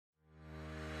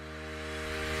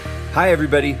Hi,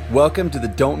 everybody. Welcome to the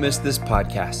Don't Miss This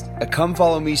podcast, a Come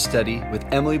Follow Me study with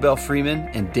Emily Bell Freeman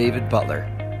and David Butler.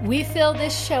 We fill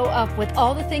this show up with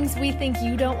all the things we think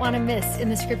you don't want to miss in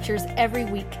the scriptures every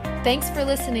week. Thanks for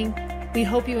listening. We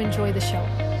hope you enjoy the show.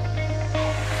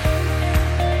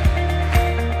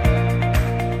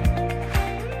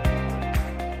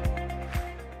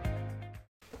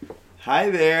 Hi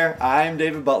there. I'm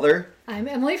David Butler. I'm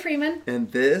Emily Freeman.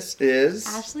 And this is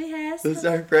Ashley Hess. This is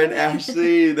our friend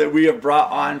Ashley that we have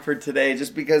brought on for today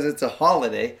just because it's a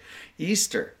holiday,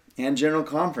 Easter and General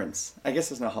Conference. I guess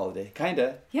it's not a holiday.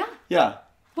 Kinda. Yeah. Yeah.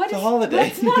 It's a holiday.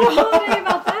 What's not a holiday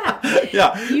about that?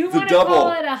 Yeah. You want to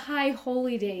call it a high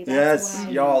holy day. That's yes.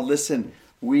 why. Y'all, listen.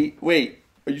 Wait.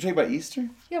 Are you talking about Easter?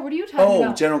 Yeah, what are you talking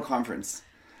about? General Conference.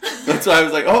 That's why I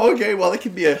was like, oh, okay, well, it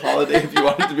can be a holiday if you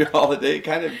want it to be a holiday. It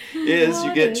kind of is.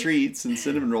 You get treats and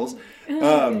cinnamon rolls.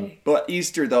 But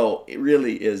Easter, though, it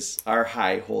really is our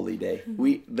high holy day.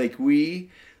 We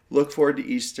look forward to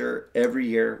Easter every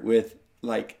year with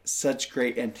such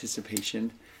great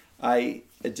anticipation. This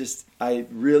is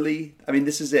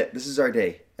it. This is our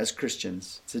day as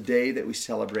Christians. It's a day that we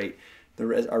celebrate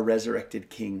our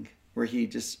resurrected King, where he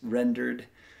just rendered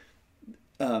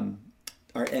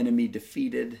our enemy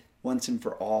defeated once and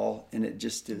for all, and it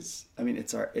just is.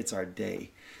 It's our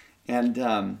day,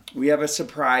 and we have a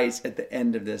surprise at the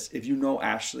end of this. If you know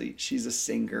Ashley, she's a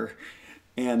singer,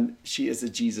 and she is a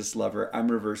Jesus lover.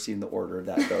 I'm reversing the order of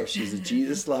that, though. She's a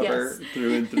Jesus lover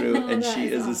through and through, and she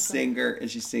is awesome. A singer, and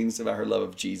she sings about her love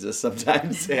of Jesus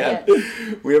sometimes. And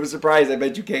we have a surprise. I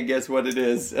bet you can't guess what it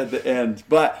is at the end.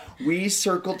 But we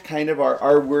circled kind of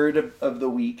our word of the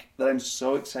week that I'm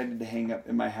so excited to hang up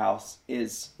in my house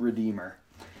is Redeemer.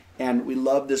 And we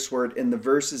love this word in the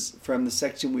verses from the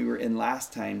section we were in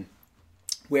last time,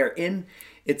 wherein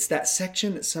it's that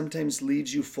section that sometimes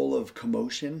leaves you full of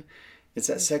commotion. It's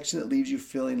that section that leaves you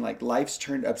feeling like life's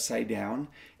turned upside down.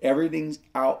 Everything's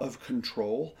out of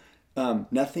control.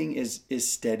 Nothing is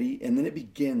steady. And then it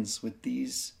begins with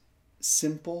these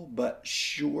simple but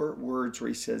sure words where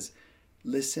he says,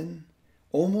 listen,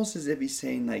 almost as if he's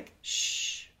saying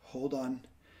shh, hold on.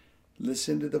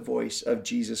 Listen to the voice of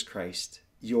Jesus Christ,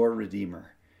 your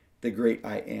Redeemer, the great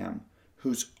I am,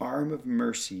 whose arm of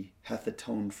mercy hath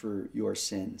atoned for your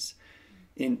sins.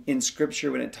 In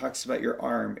Scripture, when it talks about your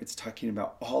arm, it's talking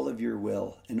about all of your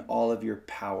will and all of your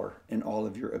power and all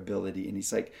of your ability. And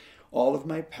he's like, all of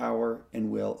my power and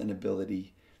will and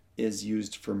ability is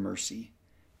used for mercy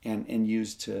and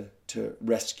used to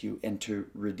rescue and to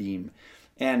redeem.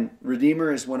 And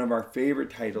Redeemer is one of our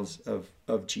favorite titles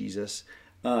of Jesus.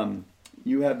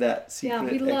 You have that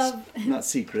secret, not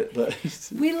secret, but...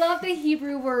 We love the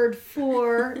Hebrew word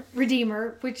for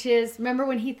Redeemer, which is, remember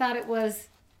when he thought it was...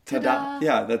 Ta-da.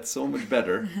 Yeah, that's so much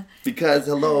better. Because,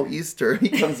 hello, Easter, he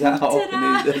comes out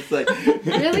and he's just like... It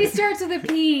really starts with a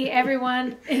P,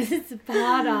 everyone. It's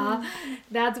Pada.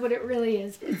 That's what it really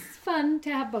is. It's fun to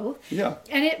have both. Yeah.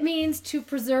 And it means to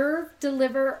preserve,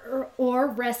 deliver, or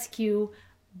rescue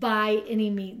by any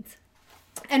means.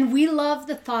 And we love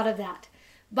the thought of that.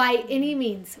 By any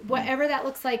means, whatever that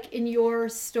looks like in your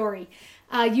story.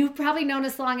 You've probably known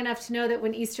us long enough to know that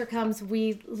when Easter comes,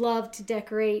 we love to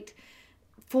decorate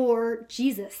for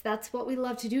Jesus. That's what we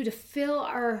love to do, to fill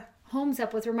our homes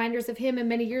up with reminders of him. And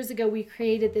many years ago, we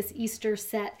created this Easter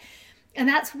set. And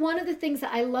that's one of the things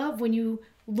that I love when you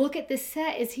look at this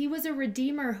set is he was a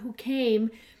redeemer who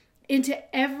came into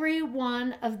every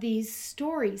one of these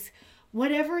stories.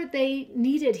 Whatever they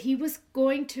needed, he was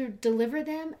going to deliver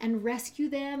them and rescue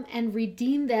them and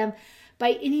redeem them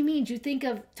by any means. You think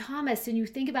of Thomas and you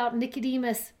think about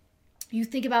Nicodemus. You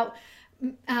think about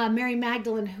Mary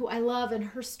Magdalene, who I love, and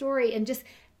her story. And just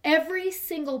every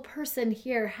single person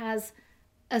here has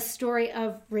a story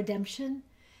of redemption.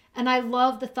 And I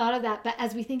love the thought of that. But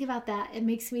as we think about that, it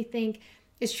makes me think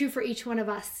it's true for each one of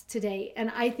us today.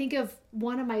 And I think of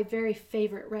one of my very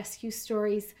favorite rescue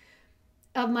stories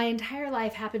of my entire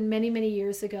life happened many, many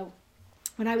years ago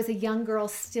when I was a young girl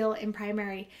still in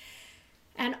primary.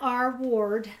 And our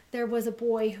ward, there was a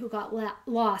boy who got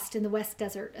lost in the West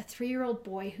Desert, a 3-year-old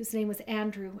boy whose name was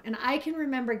Andrew. And I can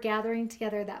remember gathering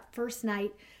together that first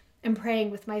night and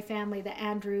praying with my family that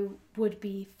Andrew would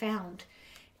be found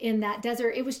in that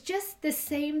desert. It was just the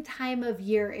same time of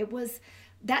year. It was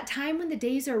that time when the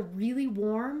days are really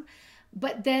warm,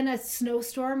 but then a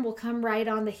snowstorm will come right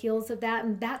on the heels of that.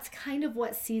 And that's kind of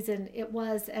what season it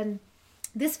was. And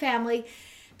this family,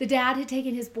 the dad had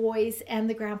taken his boys and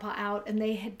the grandpa out, and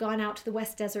they had gone out to the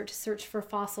West Desert to search for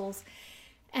fossils.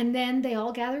 And then they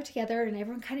all gathered together and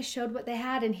everyone kind of showed what they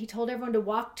had. And he told everyone to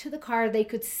walk to the car. They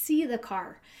could see the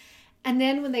car. And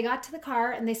then when they got to the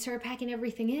car and they started packing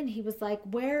everything in, he was like,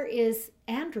 "Where is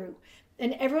Andrew?"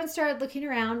 And everyone started looking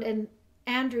around, and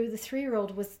Andrew, the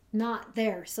 3-year-old, was not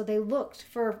there. So they looked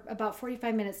for about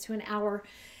 45 minutes to an hour.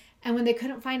 And when they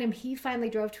couldn't find him, he finally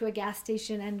drove to a gas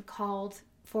station and called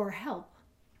for help.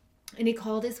 And he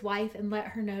called his wife and let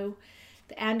her know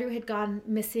that Andrew had gone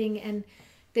missing. And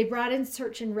they brought in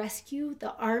search and rescue.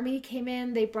 The army came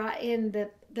in. They brought in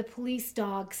the police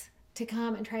dogs to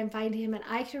come and try and find him. And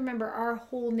I can remember our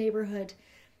whole neighborhood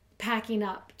packing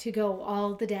up to go,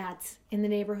 all the dads in the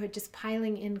neighborhood just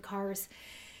piling in cars.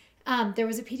 There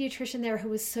was a pediatrician there who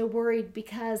was so worried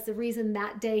because the reason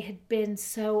that day had been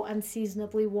so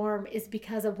unseasonably warm is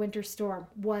because a winter storm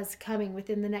was coming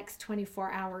within the next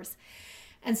 24 hours.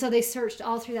 And so they searched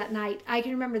all through that night. I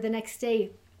can remember the next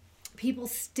day, people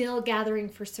still gathering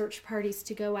for search parties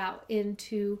to go out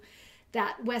into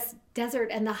that West Desert,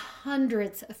 and the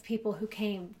hundreds of people who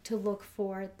came to look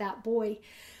for that boy.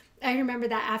 I remember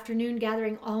that afternoon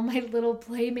gathering all my little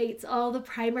playmates, all the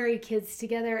primary kids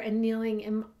together, and kneeling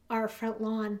in our front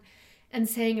lawn and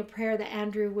saying a prayer that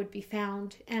Andrew would be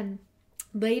found. And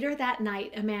later that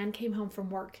night, a man came home from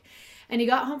work, and he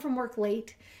got home from work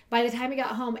late. By the time he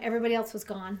got home, everybody else was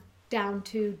gone down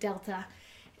to Delta.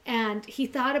 And he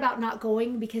thought about not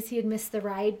going because he had missed the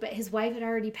ride, but his wife had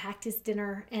already packed his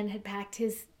dinner and had packed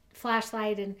his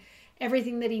flashlight and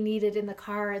everything that he needed in the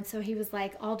car. And so he was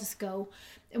like, "I'll just go."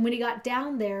 And when he got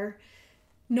down there,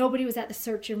 nobody was at the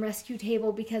search and rescue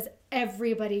table because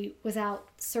everybody was out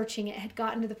searching. It had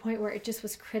gotten to the point where it just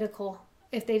was critical.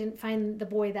 If they didn't find the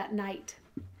boy that night,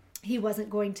 he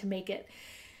wasn't going to make it.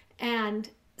 And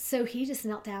so he just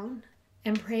knelt down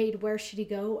and prayed, where should he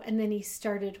go? And then he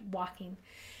started walking.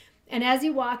 And as he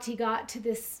walked, he got to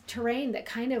this terrain that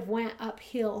kind of went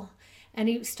uphill. And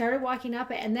he started walking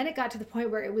up it. And then it got to the point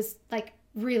where it was like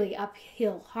really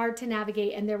uphill, hard to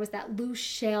navigate. And there was that loose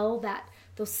shell,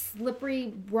 those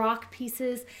slippery rock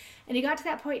pieces. And he got to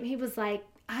that point and he was like,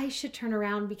 "I should turn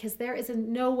around because there is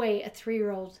no way a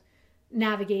 3-year-old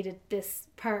navigated this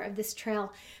part of this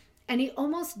trail." And he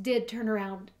almost did turn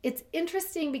around. It's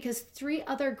interesting because 3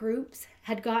 other groups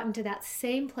had gotten to that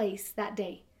same place that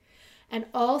day. And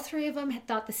all 3 of them had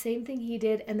thought the same thing he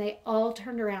did, and they all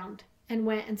turned around and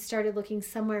went and started looking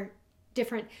somewhere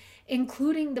different,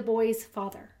 including the boy's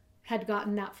father had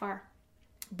gotten that far.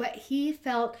 But he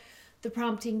felt the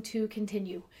prompting to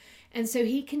continue. And so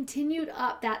he continued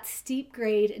up that steep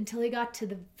grade until he got to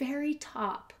the very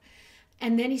top.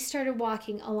 And then he started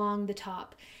walking along the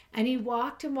top. And he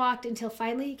walked and walked until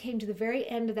finally he came to the very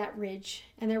end of that ridge.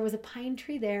 And there was a pine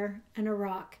tree there and a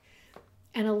rock.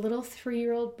 And a little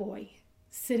 3-year-old boy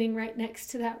sitting right next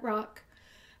to that rock.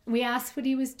 And we asked what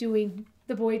he was doing.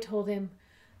 The boy told him,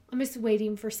 "I'm just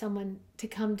waiting for someone to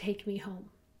come take me home."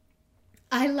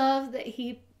 I love that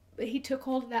he took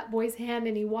hold of that boy's hand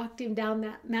and he walked him down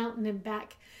that mountain and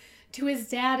back to his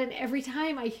dad. And every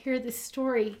time I hear this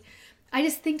story, I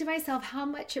just think to myself how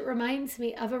much it reminds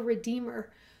me of a Redeemer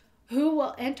who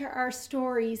will enter our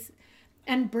stories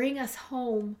and bring us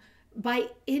home by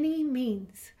any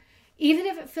means, even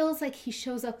if it feels like he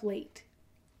shows up late,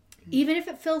 even if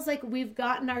it feels like we've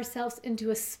gotten ourselves into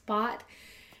a spot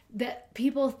that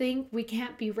people think we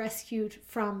can't be rescued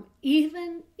from,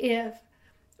 even if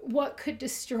what could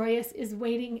destroy us is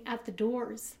waiting at the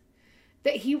doors,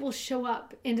 that he will show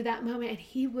up into that moment and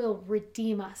he will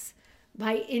redeem us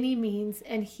by any means,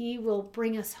 and he will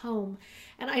bring us home.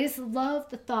 And I just love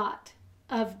the thought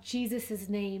of Jesus's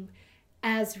name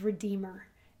as Redeemer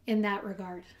in that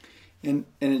regard. And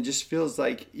it just feels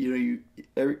like,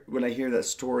 when I hear that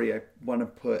story, I want to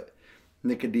put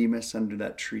Nicodemus under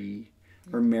that tree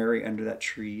or Mary under that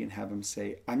tree and have him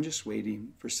say, "I'm just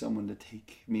waiting for someone to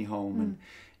take me home."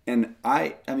 And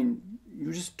I mean,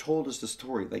 you just told us the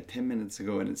story like 10 minutes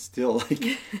ago, and it's still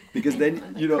like, because then,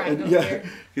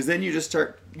 because then you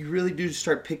really do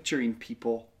start picturing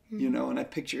people, and I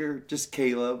picture just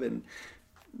Caleb and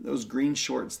those green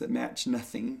shorts that match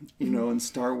nothing, and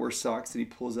Star Wars socks that he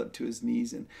pulls up to his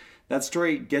knees. And that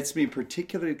story gets me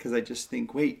particularly because I just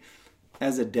think,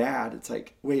 as a dad, it's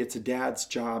like, it's a dad's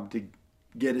job to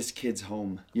get his kids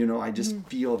home. I just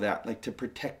feel that, like, to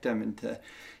protect them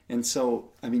and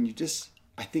so, I mean,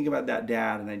 I think about that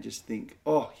dad and I just think,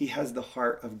 he has the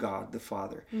heart of God, the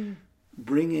Father.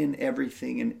 Bring in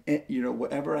everything and,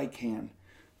 whatever I can,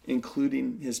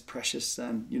 including his precious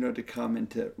son, to come and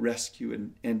to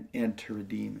rescue and to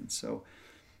redeem. And so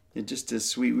it just is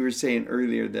sweet. We were saying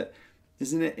earlier that,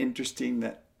 isn't it interesting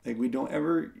that, like, we don't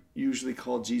ever usually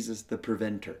call Jesus the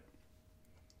preventer?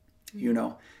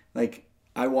 Like,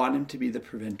 I want him to be the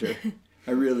preventer.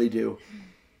 I really do.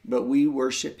 but we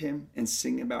worship him and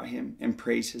sing about him and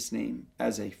praise his name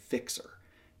as a fixer,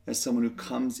 as someone who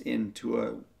comes into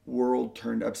a world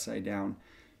turned upside down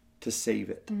to save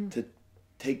it, to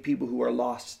take people who are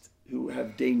lost, who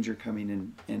have danger coming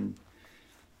in,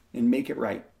 and make it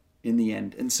right in the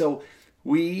end. And so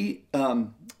we,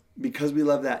 because we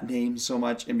love that name so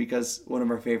much, and because one of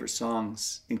our favorite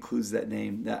songs includes that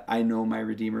name, that I Know My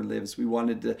Redeemer Lives, we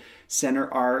wanted to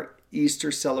center our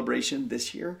Easter celebration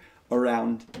this year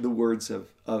around the words of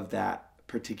that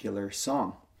particular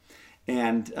song.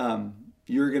 And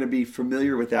you're going to be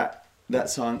familiar with that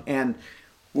song. And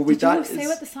what we thought Did you say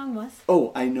what the song was?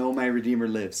 Oh, I Know My Redeemer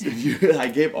Lives. I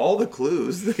gave all the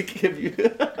clues that give you.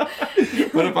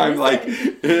 What if I'm like,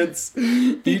 it's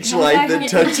each life that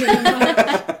touches.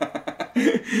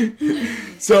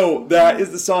 So that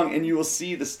is the song, and you will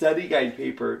see the study guide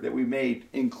paper that we made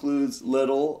includes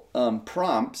little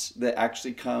prompts that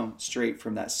actually come straight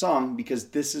from that song, because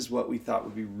this is what we thought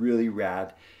would be really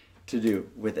rad to do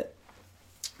with it.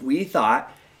 We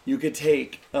thought you could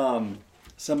take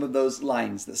some of those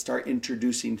lines that start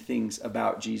introducing things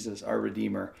about Jesus, our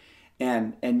Redeemer,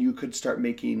 and you could start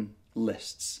making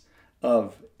lists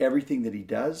of everything that he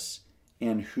does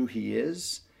and who he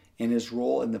is and his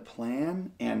role in the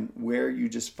plan and where you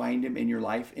just find him in your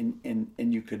life, and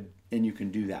you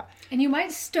can do that. And you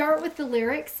might start with the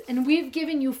lyrics, and we've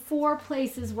given you 4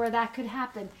 places where that could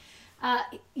happen.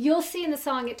 You'll see in the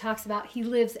song it talks about he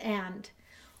lives and,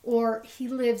 or he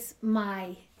lives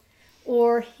my,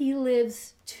 or he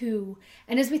lives to.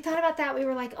 And as we thought about that, we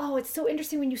were like, oh, it's so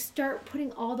interesting when you start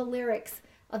putting all the lyrics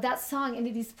of that song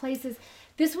into these places.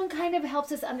 This one kind of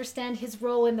helps us understand his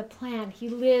role in the plan. He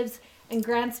lives and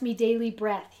grants me daily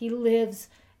breath. He lives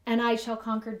and I shall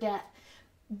conquer death.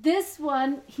 This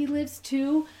one, he lives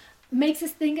to, makes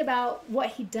us think about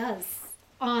what he does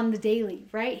on the daily,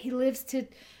 right? He lives to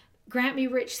grant me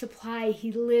rich supply.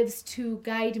 He lives to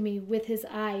guide me with his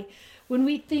eye. When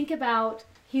we think about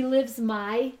he lives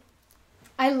my,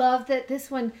 I love that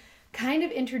this one kind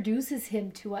of introduces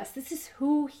him to us. This is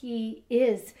who he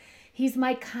is. He's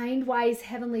my kind, wise,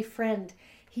 heavenly friend.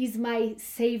 He's my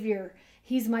savior.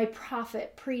 He's my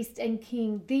prophet, priest, and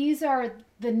king. These are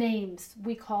the names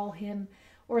we call him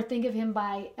or think of him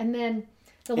by. And then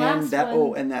the last one.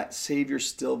 Oh, and that savior's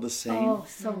still the same. Oh,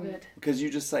 so good. Because you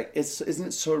just like, isn't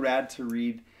it so rad to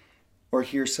read or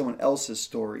hear someone else's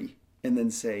story and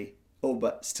then say, oh,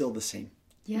 but still the same.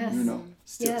 Yes.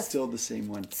 Still the same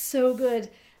one. So good.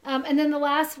 And then the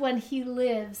last one, he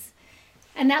lives.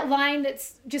 And that line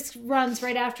that's just runs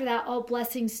right after that, all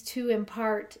blessings to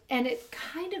impart. And it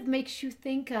kind of makes you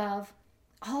think of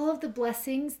all of the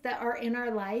blessings that are in our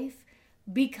life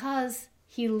because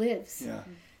he lives. Yeah.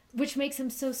 Which makes him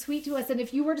so sweet to us. And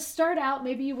if you were to start out,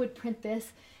 maybe you would print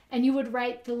this and you would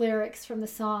write the lyrics from the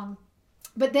song.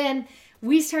 But then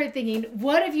we started thinking,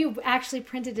 what if you actually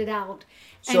printed it out?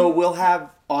 So we'll have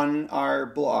on our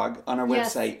blog, on our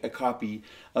website, a copy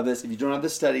of this. If you don't have the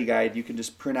study guide, you can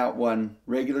just print out one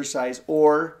regular size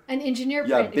or an engineer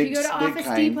print. If you go to Office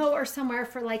Depot or somewhere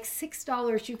for like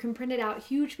 $6, you can print it out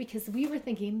huge, because we were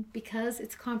thinking, because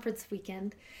it's conference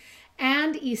weekend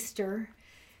and Easter,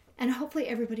 and hopefully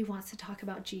everybody wants to talk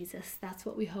about Jesus. That's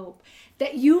what we hope.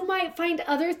 That you might find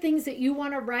other things that you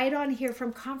want to write on here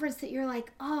from conference that you're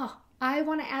like, oh, I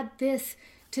want to add this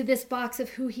to this box of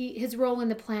who his role in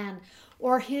the plan,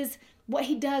 or what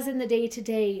he does in the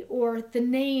day-to-day, or the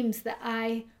names that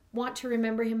I want to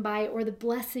remember him by, or the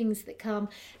blessings that come.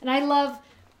 And I love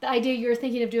the idea you're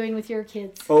thinking of doing with your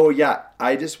kids. Oh, yeah.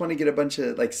 I just want to get a bunch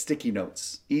of like sticky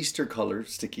notes, Easter color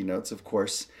sticky notes, of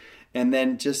course. And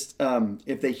then just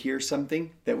if they hear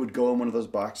something that would go in one of those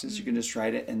boxes, you can just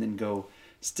write it and then go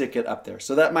stick it up there.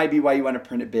 So that might be why you want to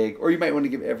print it big, or you might want to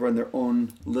give everyone their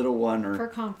own little one, or for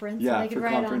conference. Yeah, they can for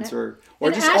write conference, on it. or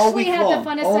and just Ashley all week had long. the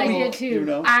funnest idea too. You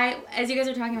know? As you guys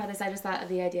are talking about this, I just thought of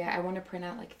the idea. I want to print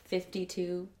out like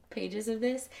 52 pages of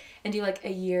this and do like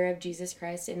a year of Jesus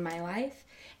Christ in my life,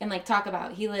 and like talk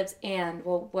about he lives and,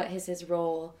 well, what has his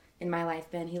role in my life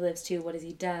been? He lives too. What has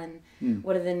he done?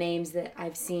 What are the names that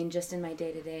I've seen just in my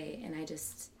day to day? And I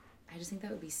just think that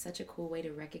would be such a cool way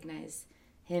to recognize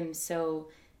him so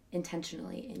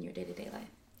intentionally in your day to day life.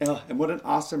 Oh, and what an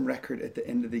awesome record at the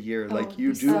end of the year. Oh, like,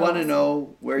 you do so want to awesome.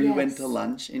 know where you went Yes. to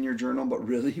lunch in your journal, but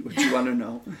really what you want to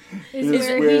know Is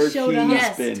where he showed up.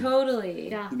 Yes, been, totally.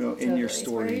 Yeah. you know, in your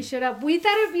Totally. Where he story. showed up. We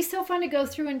thought it would be so fun to go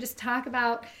through and just talk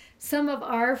about some of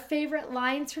our favorite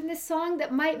lines from this song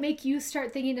that might make you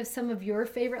start thinking of some of your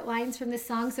favorite lines from this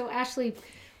song. So Ashley,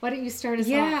 why don't you start us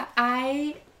off?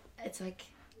 Yeah, it's like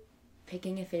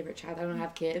picking a favorite child. I don't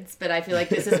have kids, but I feel like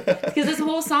this is because this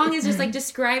whole song is just like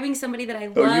describing somebody that I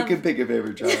love. Oh, you can pick a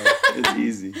favorite child. It's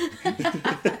easy.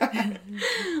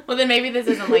 Well, then maybe this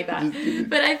isn't like that.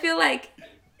 But I feel like,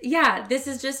 yeah, this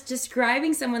is just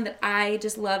describing someone that I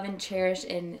just love and cherish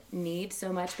and need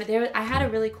so much. But I had a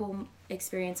really cool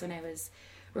experience when I was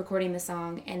recording the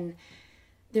song, and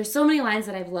there's so many lines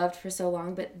that I've loved for so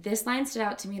long, but this line stood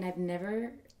out to me, and I've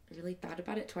never really thought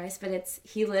about it twice, but it's,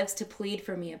 he lives to plead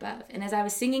for me above. And as I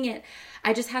was singing it,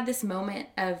 I just had this moment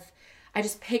of, I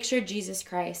just pictured Jesus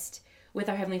Christ with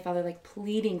our Heavenly Father, like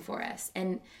pleading for us,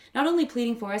 and not only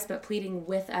pleading for us, but pleading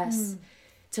with us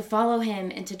to follow him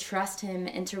and to trust him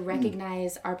and to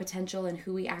recognize our potential and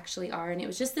who we actually are. And it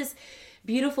was just this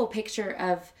beautiful picture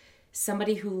of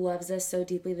somebody who loves us so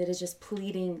deeply that is just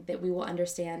pleading that we will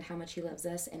understand how much he loves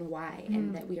us and why,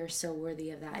 and that we are so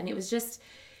worthy of that. And it was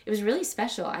really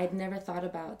special. I'd never thought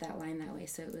about that line that way.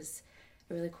 So it was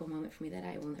a really cool moment for me that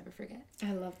I will never forget.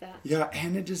 I love that. Yeah,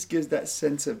 and it just gives that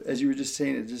sense of, as you were just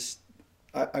saying,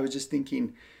 I was just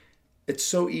thinking, it's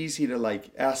so easy to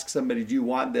like ask somebody, do you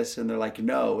want this? And they're like,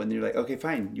 no. And you're like, okay,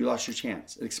 fine. You lost your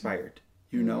chance. It expired,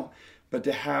 you know? But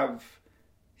to have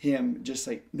him just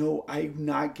like, no, I'm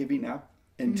not giving up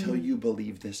until you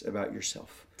believe this about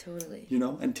yourself. Totally. You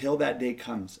know, until that day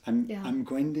comes, I'm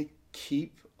going to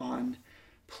keep on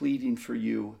pleading for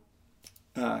you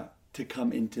to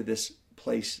come into this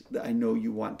place that I know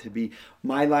you want to be.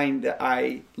 My line that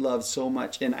I love so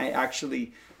much, and I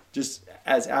actually just,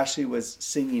 as Ashley was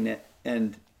singing it,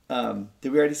 and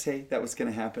did we already say that was going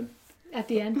to happen? At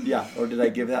the end? Yeah, or did I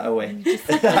give that away?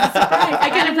 I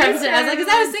kind of prefaced it. I was like,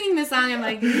 because I was singing this song, I'm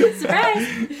like,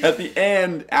 surprise. At the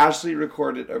end, Ashley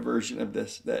recorded a version of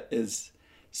this that is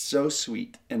so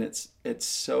sweet, and it's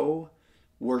so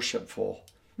worshipful.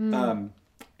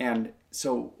 And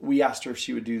so we asked her if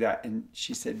she would do that, and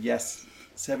she said yes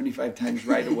 75 times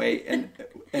right away. And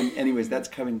anyways, that's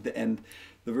coming to the end,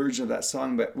 the version of that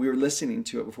song. But we were listening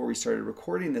to it before we started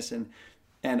recording this, and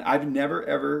I've never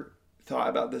ever thought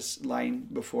about this line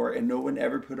before, and no one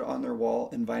ever put it on their wall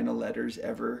in vinyl letters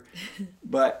ever.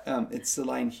 But it's the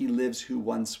line, "He lives who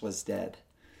once was dead,"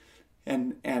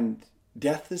 and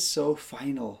death is so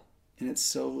final, and it's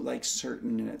so like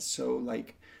certain, and it's so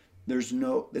like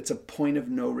it's a point of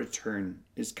no return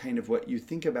is kind of what you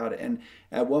think about it. And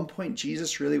at one point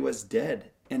Jesus really was dead,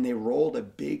 and they rolled a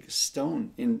big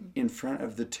stone in front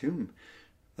of the tomb,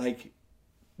 like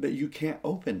that you can't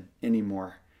open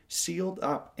anymore, sealed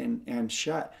up and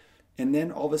shut. And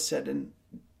then all of a sudden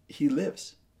he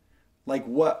lives. Like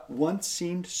what once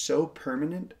seemed so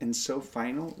permanent and so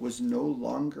final was no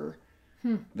longer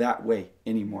that way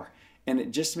anymore. And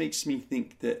it just makes me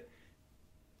think that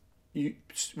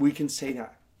we can say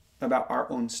that about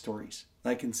our own stories.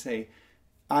 I can say,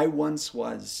 I once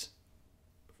was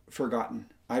forgotten.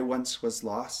 I once was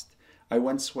lost. I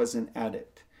once was an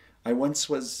addict. I once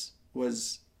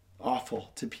was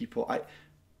awful to people.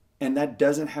 And that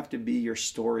doesn't have to be your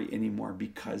story anymore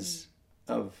because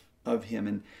of him.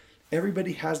 And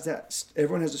everybody has that.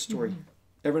 Everyone has a story.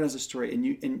 Everyone has a story,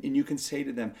 and you can say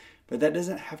to them, but that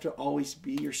doesn't have to always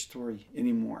be your story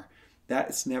anymore.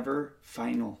 That's never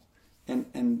final.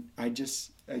 And I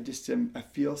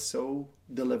feel so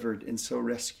delivered and so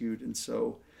rescued, and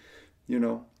so,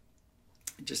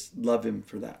 just love him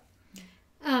for that.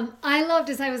 I loved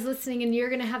as I was listening, and you're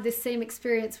going to have this same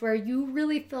experience where you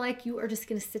really feel like you are just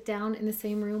going to sit down in the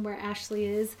same room where Ashley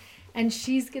is, and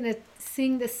she's going to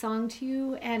sing this song to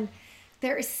you. And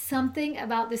there is something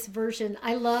about this version.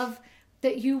 I love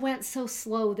that you went so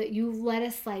slow, that you let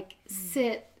us like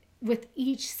sit with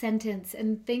each sentence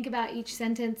and think about each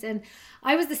sentence. And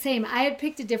I was the same. I had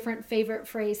picked a different favorite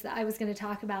phrase that I was going to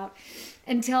talk about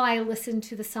until I listened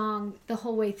to the song the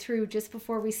whole way through just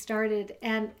before we started.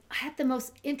 And I had the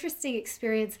most interesting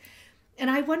experience. And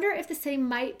I wonder if the same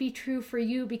might be true for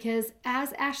you, because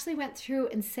as Ashley went through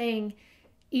and sang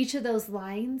each of those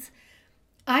lines,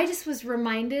 I just was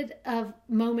reminded of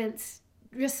moments,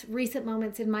 just recent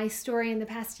moments in my story in the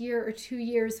past year or 2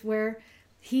 years where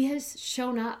he has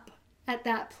shown up at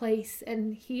that place,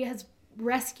 and he has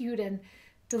rescued and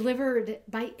delivered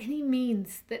by any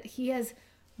means, that he has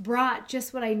brought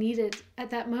just what I needed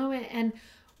at that moment. And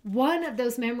one of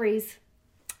those memories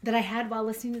that I had while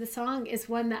listening to the song is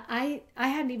one that I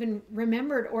hadn't even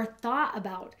remembered or thought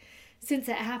about since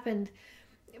it happened,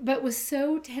 but was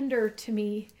so tender to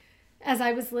me as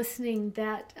I was listening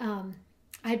that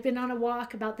I'd been on a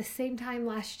walk about the same time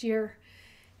last year,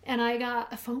 and I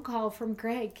got a phone call from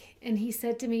Greg, and he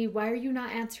said to me, "Why are you not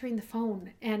answering the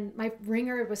phone?" And my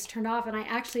ringer was turned off, and I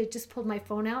actually had just pulled my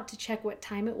phone out to check what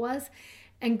time it was,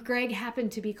 and Greg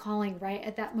happened to be calling right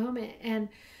at that moment. And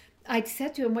I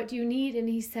said to him, "What do you need?" And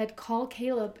he said, "Call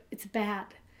Caleb. It's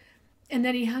bad." And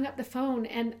then he hung up the phone.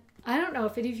 And I don't know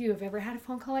if any of you have ever had a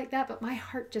phone call like that, but my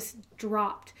heart just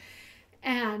dropped.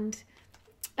 And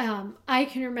I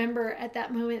can remember at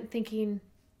that moment thinking,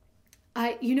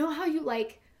 you know how you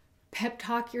like pep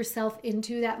talk yourself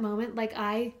into that moment? Like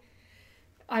I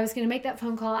was going to make that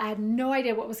phone call. I had no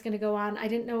idea what was going to go on. I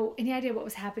didn't know any idea what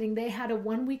was happening. They had a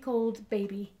 1-week-old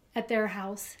baby at their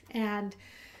house. And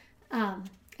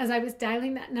as I was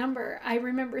dialing that number, I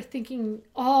remember thinking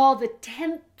all the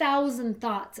 10,000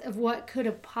 thoughts of what could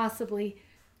have possibly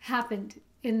happened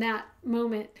in that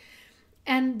moment.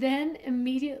 And then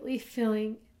immediately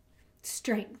feeling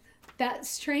strength. That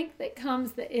strength that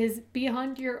comes that is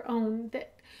beyond your own,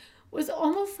 that was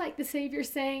almost like the Savior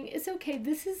saying, it's okay,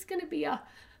 this is going to be a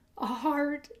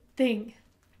hard thing.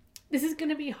 This is going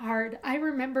to be hard. I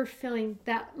remember feeling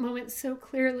that moment so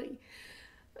clearly.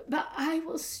 But I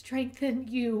will strengthen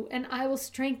you, and I will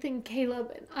strengthen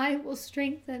Caleb, and I will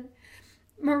strengthen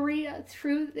Maria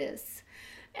through this.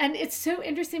 And it's so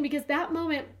interesting because that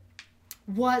moment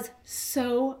was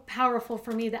so powerful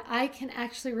for me that I can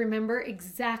actually remember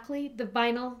exactly the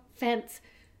vinyl fence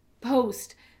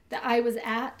post that I was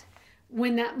at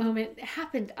when that moment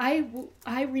happened. I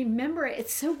remember it.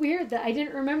 It's so weird that I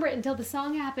didn't remember it until the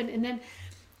song happened. And then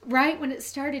right when it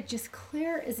started, just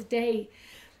clear as day.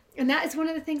 And that is one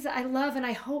of the things that I love. And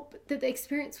I hope that the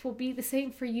experience will be the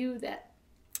same for you, that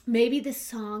maybe this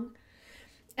song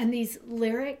and these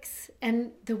lyrics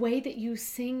and the way that you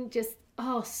sing, just,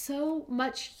 so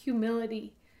much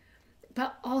humility,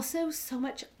 but also so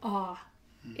much awe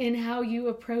in how you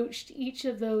approached each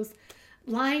of those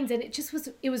lines. And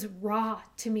it was raw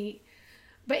to me,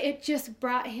 but it just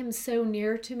brought him so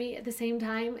near to me at the same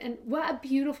time. And what a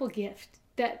beautiful gift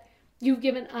that you've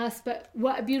given us, but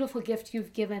what a beautiful gift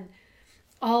you've given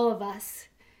all of us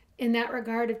in that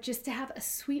regard, of just to have a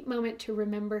sweet moment to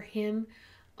remember him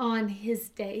on his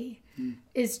day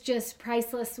is just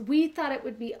priceless. We thought it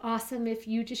would be awesome if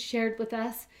you just shared with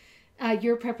us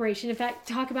your preparation. In fact,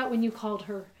 talk about when you called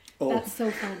her. That's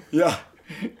so fun. Yeah.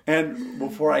 And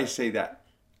before I say that,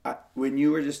 when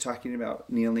you were just talking about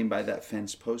kneeling by that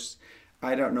fence post,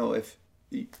 I don't know if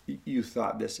you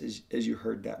thought this as you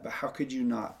heard that, but how could you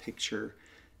not picture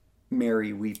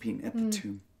Mary weeping at the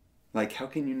tomb? Like, how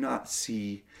can you not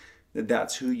see that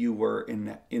that's who you were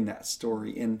in that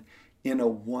story? And in a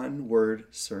one-word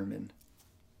sermon,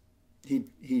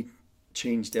 he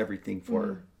changed everything for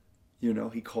her. You know,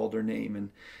 he called her name,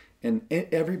 and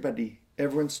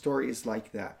everyone's story is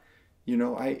like that. You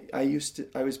know, I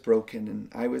was broken, and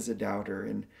I was a doubter,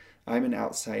 and I'm an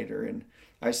outsider, and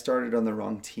I started on the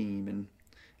wrong team, and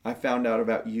I found out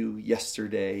about you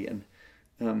yesterday,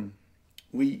 and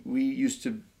we used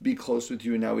to be close with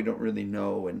you, and now we don't really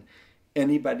know. And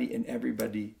anybody and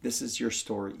everybody, this is your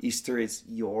story. Easter is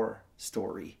your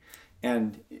story,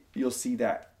 and you'll see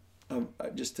that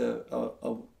just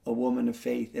a woman of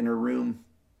faith in her room,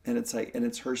 and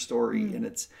it's her story, and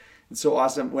it's so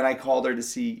awesome. When I called her to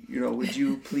see, would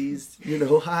you please,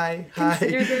 hi,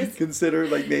 consider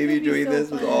like maybe doing so this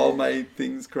fun. With all my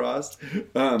things crossed.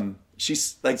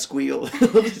 She's like squealed.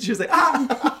 She was like,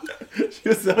 ah! She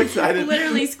was so excited.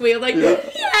 Literally squealed like,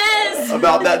 yes!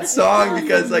 About that song,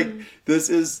 because like this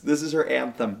is her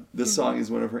anthem. This song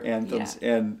is one of her anthems.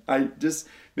 Yeah. And I just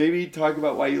maybe talk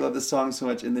about why you love this song so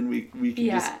much, and then we can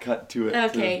just cut to it.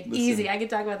 Okay, easy. I could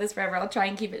talk about this forever. I'll try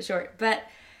and keep it short. But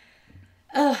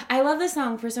I love this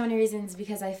song for so many reasons,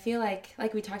 because I feel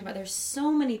like we talked about, there's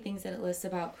so many things that it lists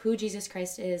about who Jesus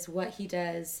Christ is, what he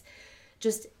does,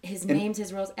 just his names,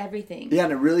 his roles, everything. Yeah,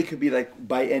 and it really could be like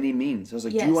by any means. I was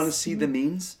like, yes. Do you want to see the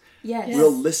means? Yes.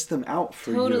 We'll list them out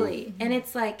for you. Totally. And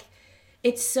it's like,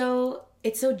 it's so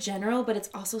general, but it's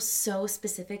also so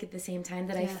specific at the same time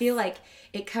that I feel like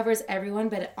it covers everyone,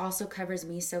 but it also covers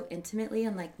me so intimately.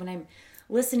 And like when I'm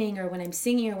listening or when I'm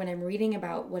singing or when I'm reading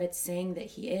about what it's saying that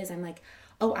he is, I'm like,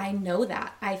 oh, I know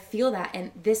that. I feel that.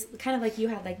 And this kind of like you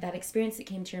had like that experience that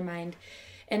came to your mind.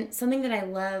 And something that I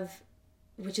love,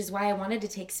 which is why I wanted to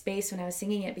take space when I was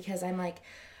singing it, because I'm like,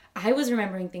 I was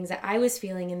remembering things that I was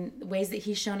feeling in ways that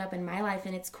he's shown up in my life.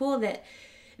 And it's cool that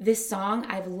this song,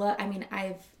 I've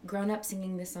grown up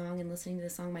singing this song and listening to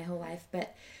this song my whole life,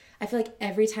 but I feel like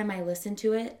every time I listen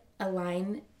to it, a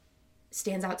line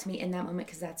stands out to me in that moment,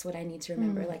 because that's what I need to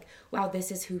remember. Like, wow,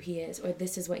 this is who he is, or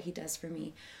this is what he does for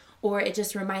me. Or it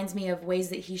just reminds me of ways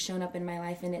that he's shown up in my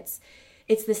life, and it's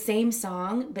the same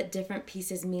song, but different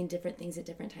pieces mean different things at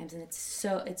different times. And it's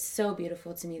so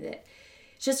beautiful to me that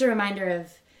it's just a reminder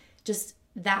of just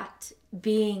that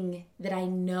being that I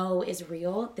know is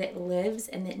real, that lives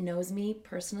and that knows me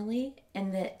personally,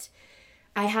 and that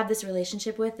I have this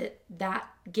relationship with it that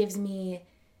gives me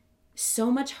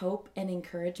so much hope and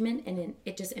encouragement, and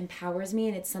it just empowers me,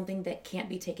 and it's something that can't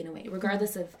be taken away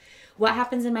regardless of what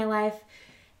happens in my life,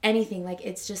 anything. Like,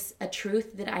 it's just a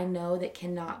truth that I know that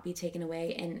cannot be taken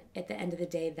away, and at the end of the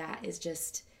day, that is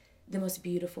just the most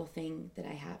beautiful thing that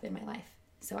I have in my life.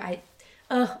 So I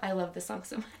love this song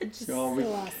so much.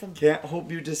 So awesome. Can't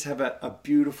hope you just have a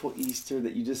beautiful Easter,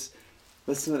 that you just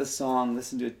listen to the song,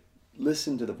 listen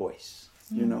to the voice,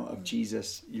 you know, of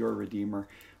Jesus, your Redeemer.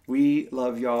 We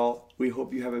love y'all. We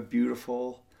hope you have a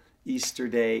beautiful Easter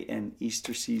day and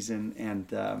Easter season, and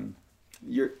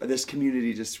this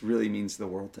community just really means the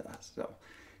world to us. So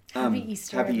Happy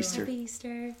Easter. Happy everyone. Easter. Happy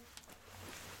Easter.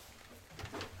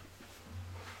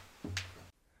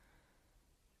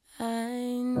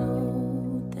 I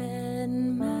know that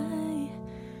my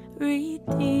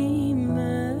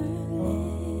Redeemer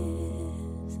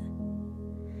lives.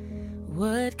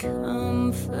 What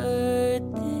comfort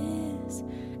this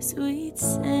sweet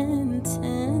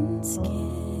sentence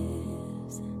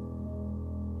gives.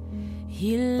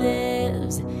 He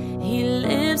lives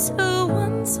who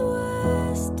once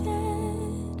was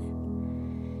dead.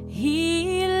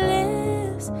 He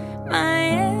lives,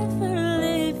 my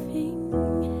ever-living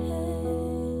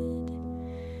head.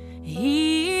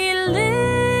 He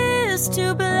lives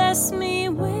to bless me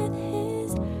with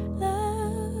his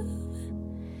love.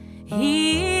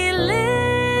 He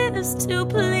lives to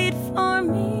plead for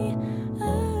me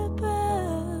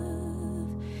above.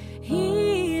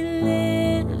 He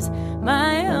lives,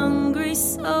 my hungry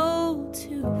soul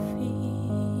to feed.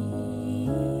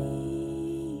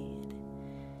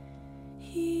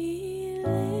 He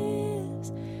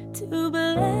lives to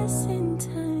bless in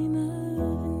time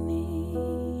of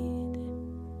need.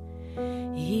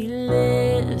 He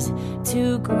lives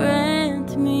to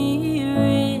grant me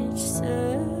rich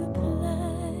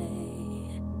supply.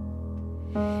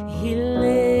 He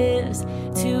lives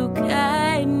to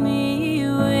guide me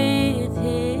with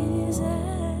his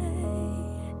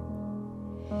eye.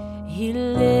 He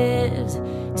lives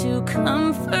to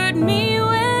comfort me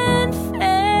when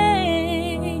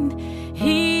faint.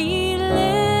 He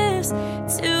lives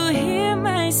to hear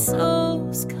my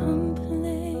soul's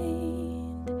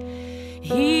complaint.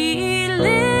 He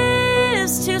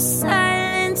lives to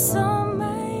silence all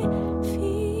my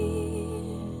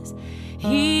fears.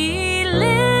 He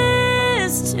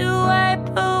lives to wipe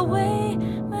away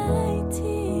my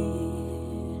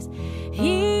tears.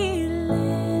 He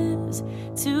lives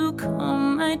to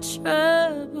calm my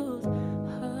troubled heart.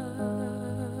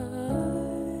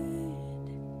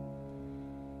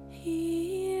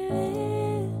 He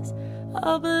lives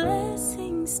all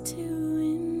blessings to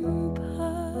impart.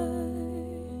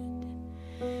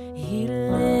 He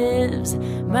lives,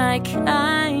 my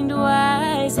kind,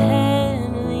 wise,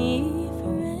 heavenly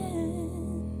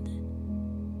friend.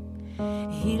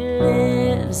 He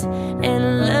lives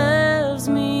and loves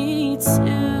me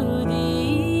to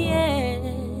the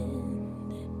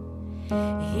end.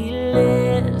 He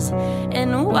lives,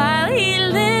 and while he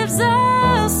lives,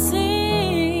 I'll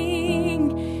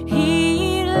sing.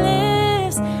 He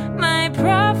lives, my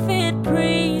prophet,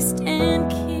 priest, and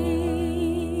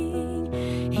king.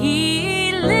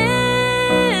 He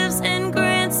lives and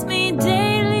grants me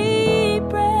daily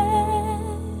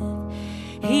bread.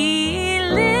 He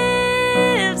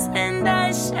lives, and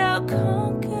I shall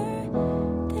conquer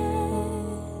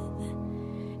death.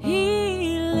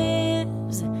 He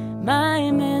lives,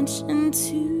 my mansion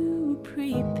to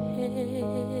prepare.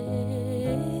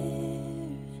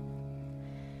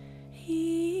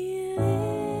 He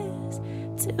lives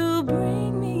to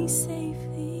bring me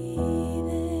safely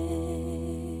there.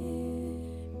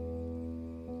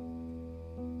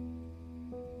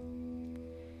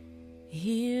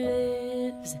 He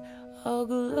lives, all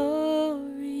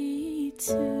glory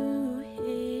to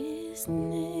his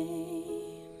name.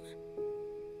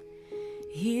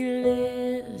 He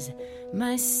lives,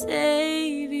 my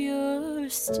Savior,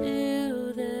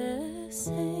 still the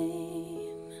same.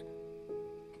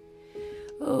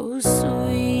 Oh,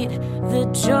 sweet the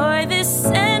joy this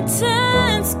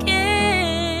sentence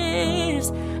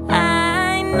gives.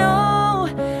 I know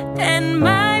that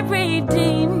my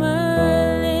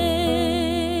Redeemer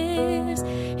lives.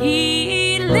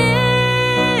 He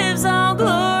lives, all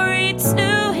glory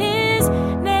to his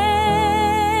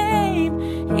name.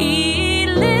 He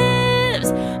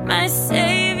lives, my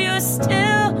Savior,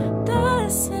 still the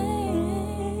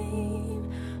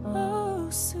same. Oh,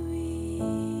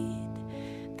 sweet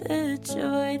the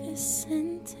joy this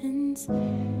sentence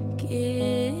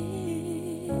gives.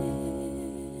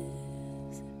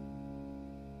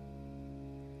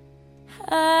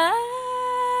 I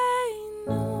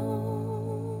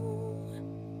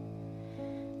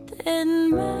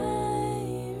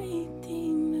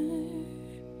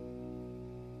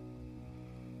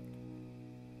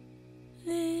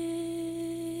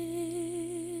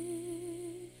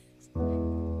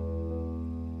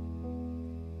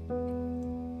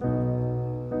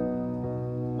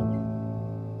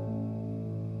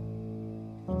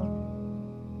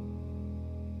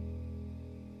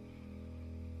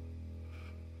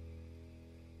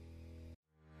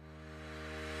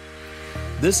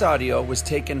This audio was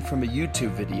taken from a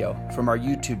YouTube video from our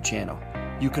YouTube channel.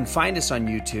 You can find us on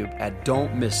YouTube at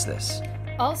Don't Miss This.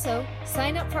 Also,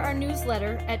 sign up for our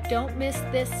newsletter at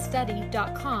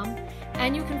don'tmissthisstudy.com,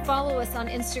 and you can follow us on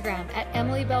Instagram at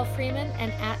Emily Bell Freeman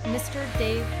and at Mr.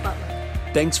 Dave Butler.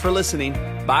 Thanks for listening.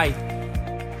 Bye.